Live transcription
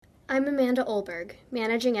I'm Amanda Olberg,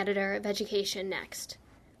 Managing Editor of Education Next.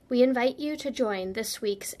 We invite you to join this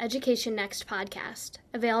week's Education Next podcast,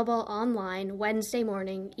 available online Wednesday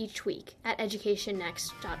morning each week at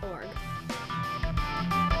educationnext.org.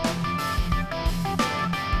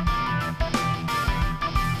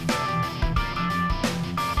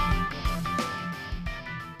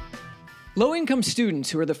 Low-income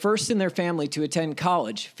students who are the first in their family to attend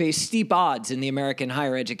college face steep odds in the American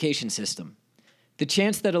higher education system. The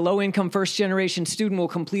chance that a low-income first-generation student will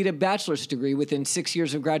complete a bachelor's degree within 6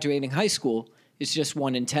 years of graduating high school is just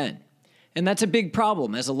 1 in 10. And that's a big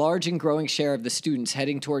problem, as a large and growing share of the students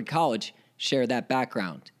heading toward college share that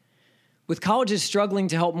background. With colleges struggling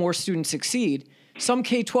to help more students succeed, some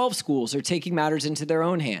K-12 schools are taking matters into their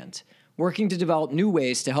own hands, working to develop new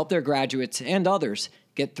ways to help their graduates and others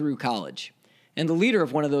get through college. And the leader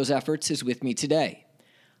of one of those efforts is with me today.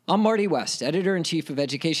 I'm Marty West, Editor-in-Chief of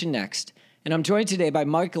Education Next, and I'm joined today by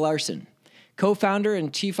Mike Larson, co-founder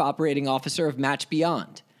and chief operating officer of Match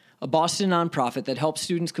Beyond, a Boston nonprofit that helps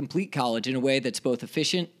students complete college in a way that's both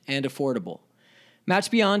efficient and affordable. Match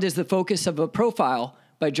Beyond is the focus of a profile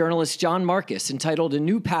by journalist John Marcus entitled A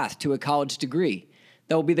New Path to a College Degree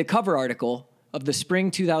that will be the cover article of the spring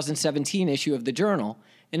 2017 issue of the Journal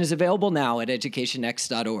and is available now at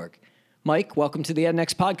educationnext.org. Mike, welcome to the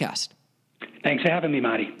EdNext podcast. Thanks for having me,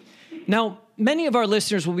 Marty. Now, many of our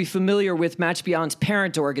listeners will be familiar with Match Beyond's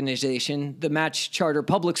parent organization, the Match Charter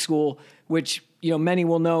Public School, which many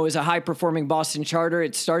will know is a high-performing Boston charter.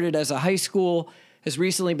 It started as a high school, has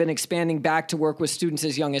recently been expanding back to work with students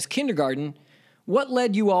as young as kindergarten. What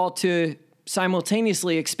led you all to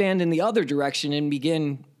simultaneously expand in the other direction and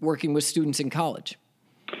begin working with students in college?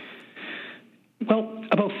 Well,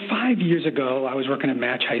 about 5 years ago, I was working at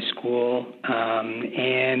Match High School,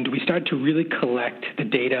 and we started to really collect the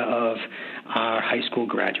data of our high school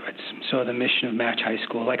graduates. So the mission of Match High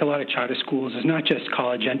School, like a lot of charter schools, is not just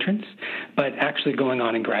college entrance, but actually going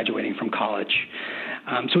on and graduating from college.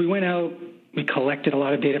 So we went out, we collected a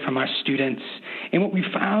lot of data from our students, and what we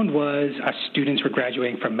found was our students were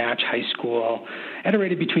graduating from Match High School at a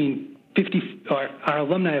rate of between our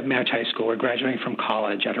alumni of Match High School were graduating from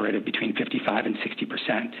college at a rate of between 55 and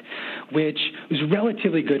 60%, which was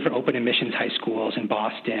relatively good for open admissions high schools in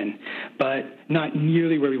Boston, but not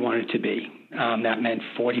nearly where we wanted to be. That meant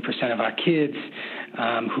 40% of our kids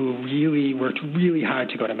who really worked really hard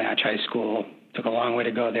to go to Match High School, took a long way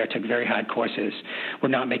to go there, took very hard courses, were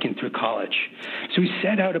not making through college. So we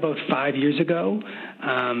set out about 5 years ago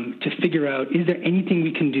to figure out, is there anything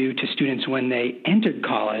we can do to students when they entered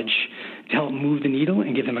college to help move the needle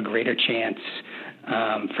and give them a greater chance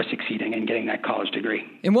for succeeding and getting that college degree.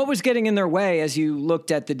 And what was getting in their way as you looked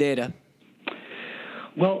at the data?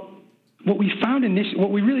 Well, what we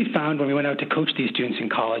really found when we went out to coach these students in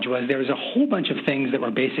college was there was a whole bunch of things that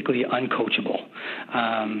were basically uncoachable,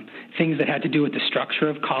 things that had to do with the structure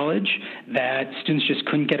of college that students just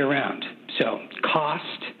couldn't get around. So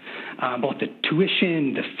cost, both the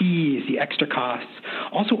tuition, the fees, the extra costs,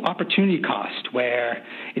 also opportunity cost, where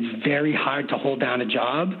it's very hard to hold down a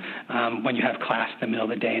job when you have class in the middle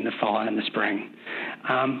of the day in the fall and in the spring.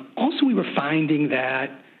 Also, we were finding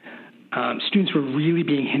that students were really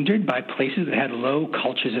being hindered by places that had low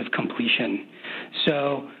cultures of completion.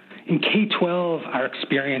 So in K-12, our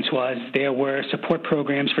experience was there were support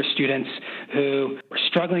programs for students who were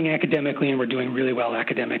struggling academically and were doing really well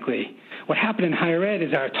academically. What happened in higher ed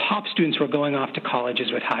is our top students were going off to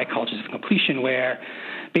colleges with high cultures of completion where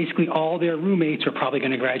basically all their roommates were probably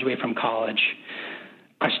going to graduate from college.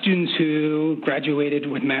 Our students who graduated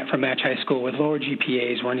from Match High School with lower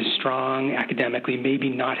GPAs weren't as strong academically, may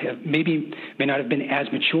not have been as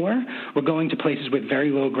mature. We're going to places with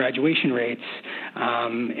very low graduation rates,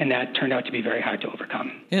 and that turned out to be very hard to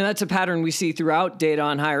overcome. And that's a pattern we see throughout data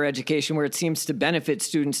on higher education, where it seems to benefit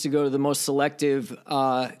students to go to the most selective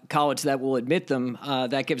college that will admit them.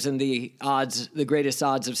 That gives them the greatest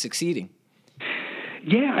odds of succeeding.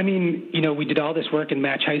 Yeah, I mean, we did all this work in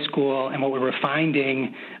Match High School, and what we were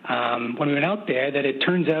finding when we went out there, that it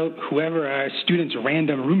turns out whoever our student's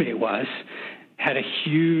random roommate was had a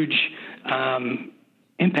huge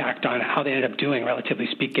impact on how they ended up doing, relatively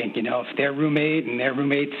speaking. If their roommate and their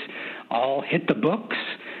roommates all hit the books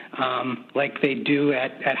like they do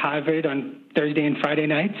at Harvard on Thursday and Friday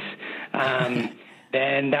nights,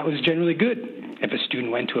 then that was generally good. If a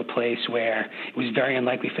student went to a place where it was very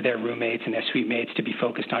unlikely for their roommates and their suite mates to be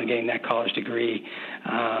focused on getting that college degree,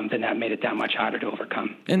 then that made it that much harder to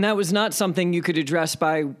overcome. And that was not something you could address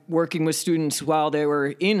by working with students while they were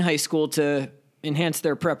in high school to enhance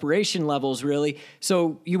their preparation levels, really.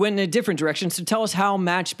 So you went in a different direction. So tell us how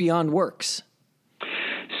Match Beyond works.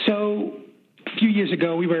 So a few years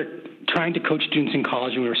ago, we were trying to coach students in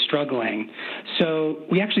college and we were struggling. So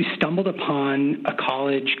we actually stumbled upon a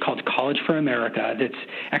college called College for America that's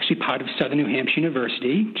actually part of Southern New Hampshire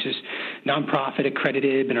University, which is nonprofit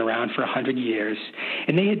accredited, been around for 100 years.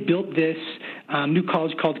 And they had built this new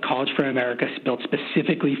college called College for America, built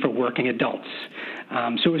specifically for working adults.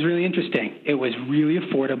 So it was really interesting. It was really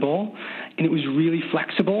affordable, and it was really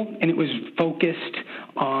flexible, and it was focused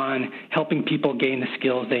on helping people gain the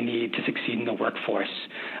skills they need to succeed in the workforce.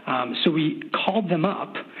 So we called them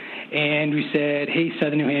up, and we said, hey,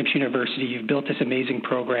 Southern New Hampshire University, you've built this amazing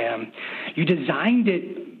program. You designed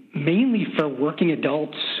it mainly for working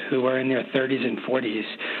adults who are in their 30s and 40s.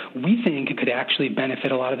 We think it could actually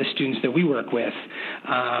benefit a lot of the students that we work with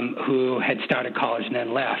who had started college and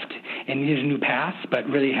then left and needed a new path, but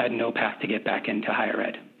really had no path to get back into higher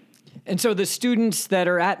ed. And so the students that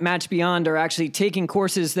are at Match Beyond are actually taking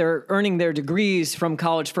courses, they're earning their degrees from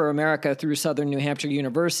College for America through Southern New Hampshire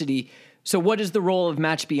University. So what is the role of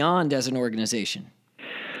Match Beyond as an organization?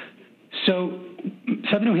 So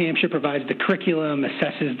Southern New Hampshire provides the curriculum,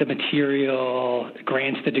 assesses the material,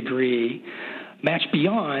 grants the degree. Match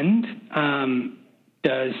Beyond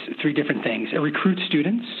does three different things. It recruits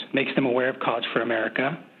students, makes them aware of College for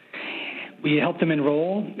America. We help them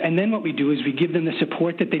enroll, and then what we do is we give them the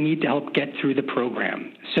support that they need to help get through the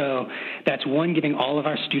program. So that's one, giving all of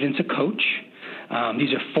our students a coach.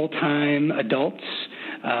 These are full-time adults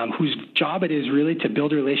whose job it is really to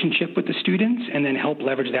build a relationship with the students and then help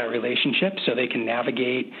leverage that relationship so they can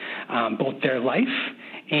navigate both their life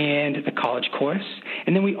and the college course.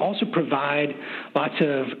 And then we also provide lots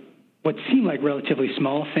of what seem like relatively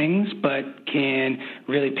small things, but can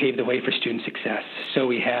really pave the way for student success. So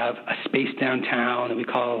we have a space downtown that we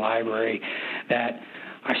call a library that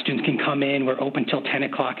our students can come in. We're open till 10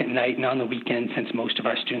 o'clock at night and on the weekend since most of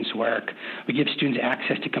our students work. We give students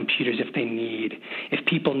access to computers if they need. If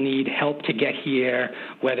people need help to get here,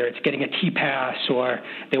 whether it's getting a T-Pass or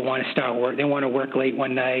they want to start work, they want to work late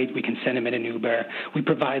one night, we can send them in an Uber. We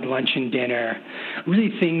provide lunch and dinner,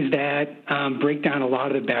 really things that break down a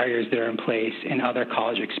lot of the barriers that are in place in other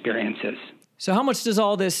college experiences. So how much does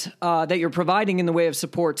all this that you're providing in the way of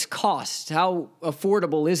supports cost? How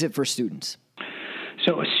affordable is it for students?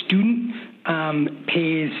 So a student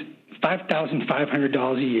pays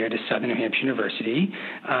 $5,500 a year to Southern New Hampshire University.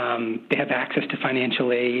 They have access to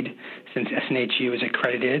financial aid since SNHU is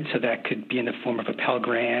accredited, so that could be in the form of a Pell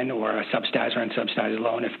Grant or a subsidized or unsubsidized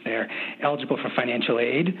loan if they're eligible for financial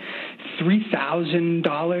aid.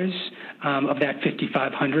 $3,000 of that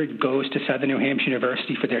 $5,500 goes to Southern New Hampshire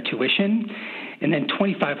University for their tuition, and then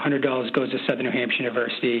 $2,500 goes to Southern New Hampshire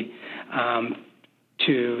University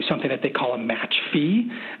to something that they call a match fee,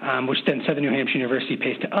 which then Southern New Hampshire University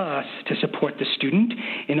pays to us to support the student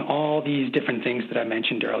in all these different things that I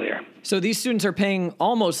mentioned earlier. So these students are paying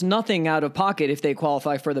almost nothing out of pocket if they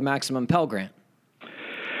qualify for the maximum Pell Grant.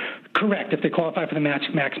 Correct. If they qualify for the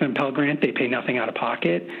maximum Pell Grant, they pay nothing out of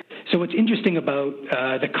pocket. So what's interesting about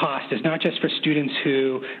the cost is not just for students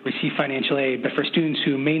who receive financial aid, but for students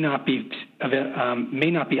who may not be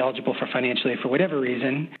eligible for financial aid for whatever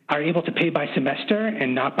reason, are able to pay by semester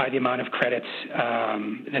and not by the amount of credits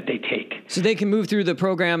that they take. So they can move through the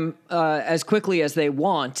program as quickly as they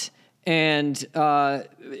want and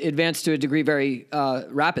advance to a degree very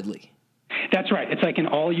rapidly. That's right. It's like an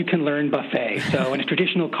all-you-can-learn buffet. So in a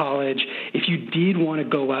traditional college, if you did want to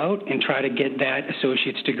go out and try to get that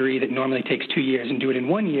associate's degree that normally takes 2 years and do it in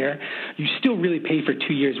 1 year, you still really pay for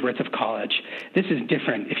 2 years' worth of college. This is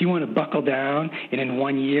different. If you want to buckle down and in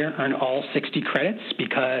 1 year earn all 60 credits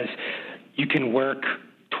because you can work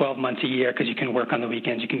 12 months a year because you can work on the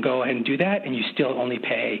weekends, you can go ahead and do that, and you still only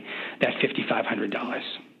pay that $5,500.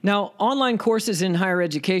 Now, online courses in higher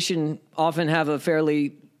education often have a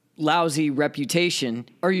fairly lousy reputation.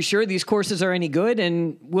 Are you sure these courses are any good?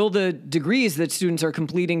 And will the degrees that students are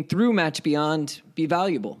completing through Match Beyond be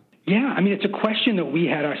valuable? Yeah, I mean, it's a question that we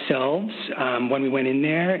had ourselves when we went in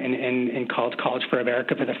there and called College for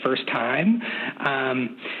America for the first time.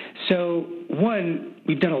 So, one,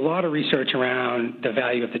 we've done a lot of research around the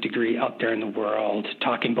value of the degree out there in the world,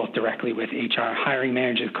 talking both directly with HR hiring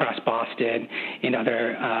managers across Boston and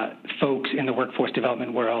other folks in the workforce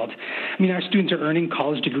development world. I mean, our students are earning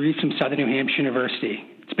college degrees from Southern New Hampshire University.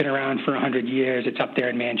 It's been around for 100 years. It's up there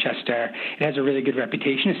in Manchester. It has a really good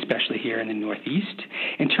reputation, especially here in the Northeast.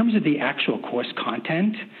 In terms of the actual course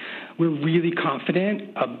content, we're really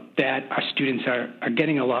confident that our students are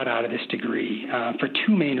getting a lot out of this degree for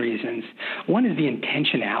two main reasons. One is the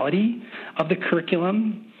intentionality of the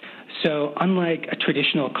curriculum. So unlike a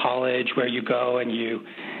traditional college where you go and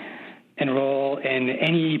enroll in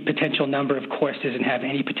any potential number of courses and have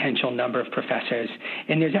any potential number of professors.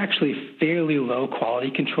 And there's actually fairly low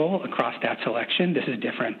quality control across that selection. This is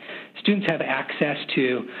different. Students have access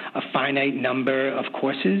to a finite number of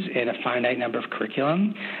courses and a finite number of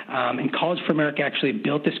curriculum. And College for America actually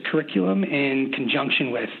built this curriculum in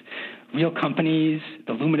conjunction with real companies,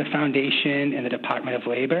 the Lumina Foundation, and the Department of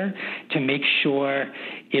Labor to make sure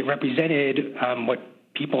it represented what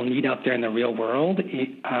people need out there in the real world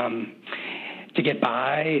to get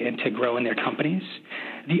by and to grow in their companies.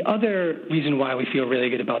 The other reason why we feel really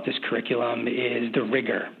good about this curriculum is the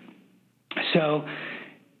rigor. So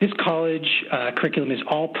this college curriculum is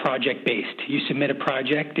all project-based. You submit a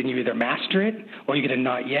project and you either master it or you get a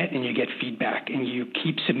not yet and you get feedback and you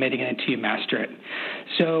keep submitting it until you master it.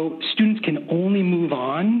 So students can only move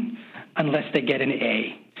on unless they get an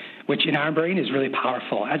A, which in our brain is really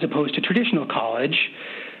powerful. As opposed to traditional college,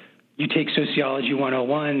 you take Sociology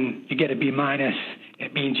 101, you get a B minus,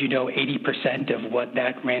 it means you know 80% of what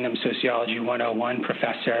that random Sociology 101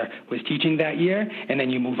 professor was teaching that year, and then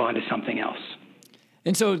you move on to something else.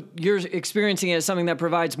 And so you're experiencing it as something that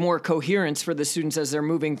provides more coherence for the students as they're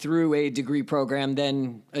moving through a degree program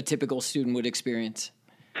than a typical student would experience.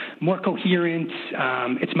 More coherent,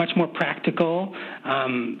 it's much more practical.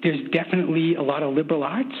 There's definitely a lot of liberal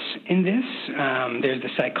arts in this. There's the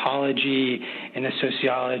psychology and the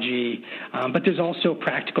sociology, but there's also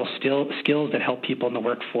practical skills that help people in the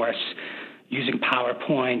workforce, using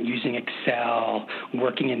PowerPoint, using Excel,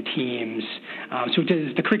 working in teams. So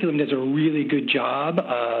the curriculum does a really good job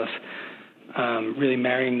of really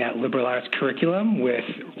marrying that liberal arts curriculum with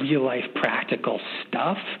real-life practical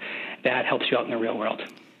stuff that helps you out in the real world.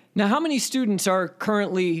 Now, how many students are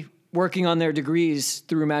currently working on their degrees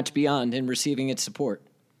through Match Beyond and receiving its support?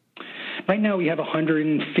 Right now, we have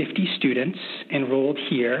 150 students enrolled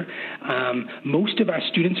here. Most of our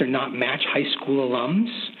students are not Match High School alums.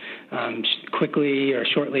 Quickly or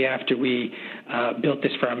shortly after we built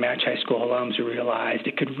this for our Match High School alums, we realized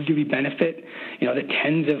it could really benefit, the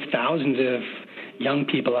tens of thousands of young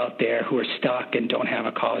people out there who are stuck and don't have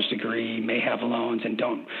a college degree, may have loans, and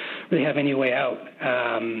don't really have any way out.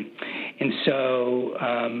 And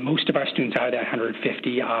so most of our students out of that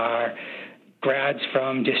 150 are grads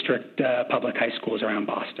from district public high schools around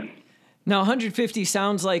Boston. Now, 150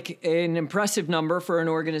 sounds like an impressive number for an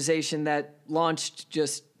organization that launched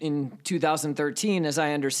just in 2013, as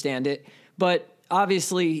I understand it. But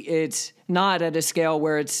obviously, it's not at a scale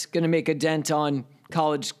where it's going to make a dent on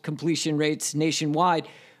college completion rates nationwide.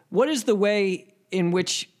 What is the way in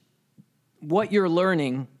which what you're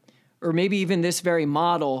learning, or maybe even this very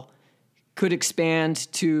model, could expand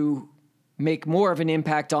to make more of an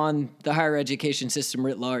impact on the higher education system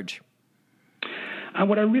writ large?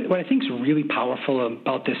 What I think is really powerful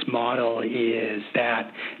about this model is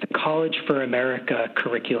that the College for America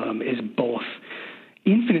curriculum is both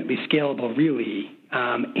infinitely scalable, really,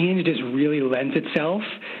 and it just really lends itself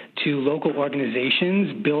to local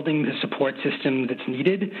organizations building the support system that's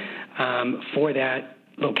needed for that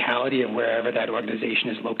locality of wherever that organization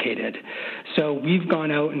is located. So we've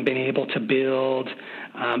gone out and been able to build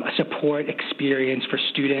a support experience for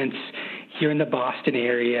students here in the Boston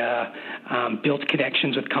area, built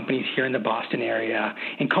connections with companies here in the Boston area.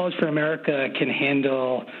 And College for America can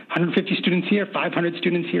handle 150 students here, 500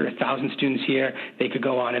 students here, 1,000 students here. They could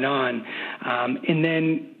go on. And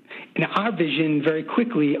then in our vision, very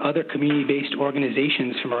quickly, other community-based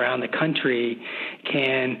organizations from around the country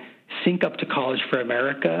can sync up to College for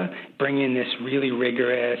America, bring in this really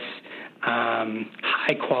rigorous,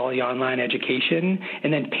 high-quality online education,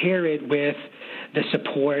 and then pair it with the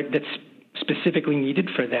support that's specifically needed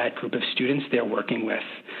for that group of students they're working with,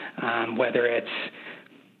 whether it's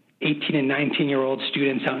 18 and 19-year-old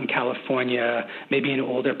students out in California, maybe an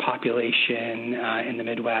older population in the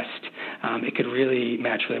Midwest. It could really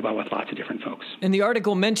match really well with lots of different folks. And the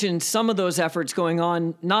article mentioned some of those efforts going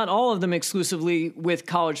on, not all of them exclusively with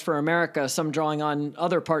College for America, some drawing on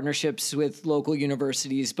other partnerships with local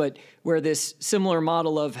universities, but where this similar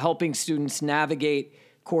model of helping students navigate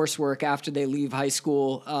coursework after they leave high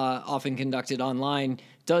school, often conducted online,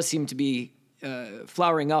 does seem to be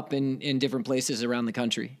flowering up in different places around the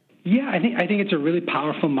country. Yeah, I think it's a really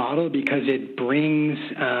powerful model because it brings,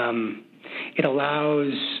 it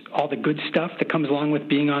allows all the good stuff that comes along with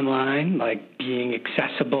being online, like being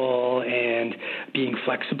accessible and being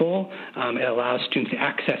flexible. It allows students to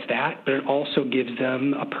access that, but it also gives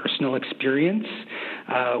them a personal experience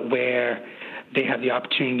where they have the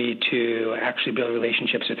opportunity to actually build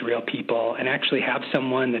relationships with real people and actually have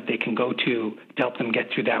someone that they can go to help them get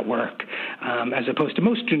through that work, as opposed to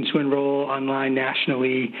most students who enroll online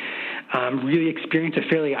nationally really experience a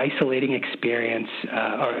fairly isolating experience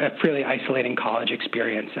or a fairly isolating college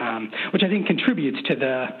experience, which I think contributes to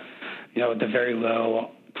the very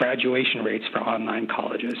low graduation rates for online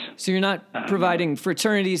colleges. So you're not providing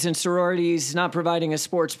fraternities and sororities, not providing a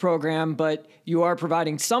sports program, but you are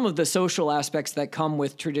providing some of the social aspects that come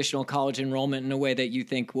with traditional college enrollment in a way that you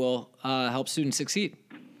think will help students succeed.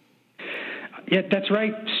 Yeah, that's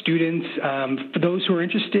right. Students, for those who are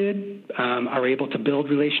interested, are able to build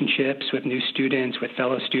relationships with new students, with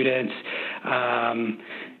fellow students,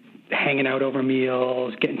 hanging out over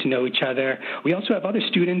meals, getting to know each other. We also have other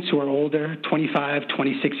students who are older, 25,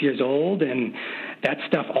 26 years old, and that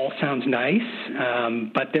stuff all sounds nice,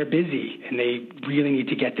 but they're busy, and they really need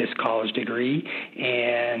to get this college degree.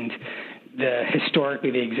 And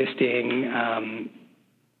historically, the existing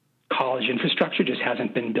college infrastructure just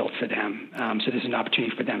hasn't been built for them. So there's an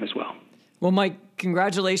opportunity for them as well. Well, Mike,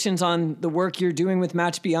 congratulations on the work you're doing with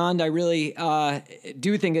Match Beyond. I really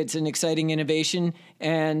do think it's an exciting innovation,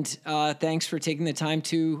 and thanks for taking the time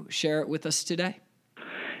to share it with us today.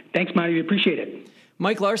 Thanks, Marty. We appreciate it.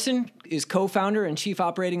 Mike Larson is co-founder and chief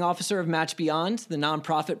operating officer of Match Beyond, the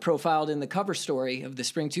nonprofit profiled in the cover story of the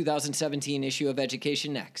spring 2017 issue of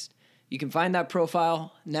Education Next. You can find that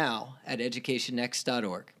profile now at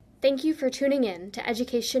educationnext.org. Thank you for tuning in to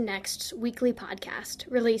Education Next's weekly podcast,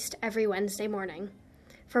 released every Wednesday morning.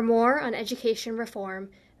 For more on education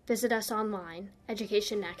reform, visit us online,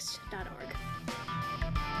 educationnext.org.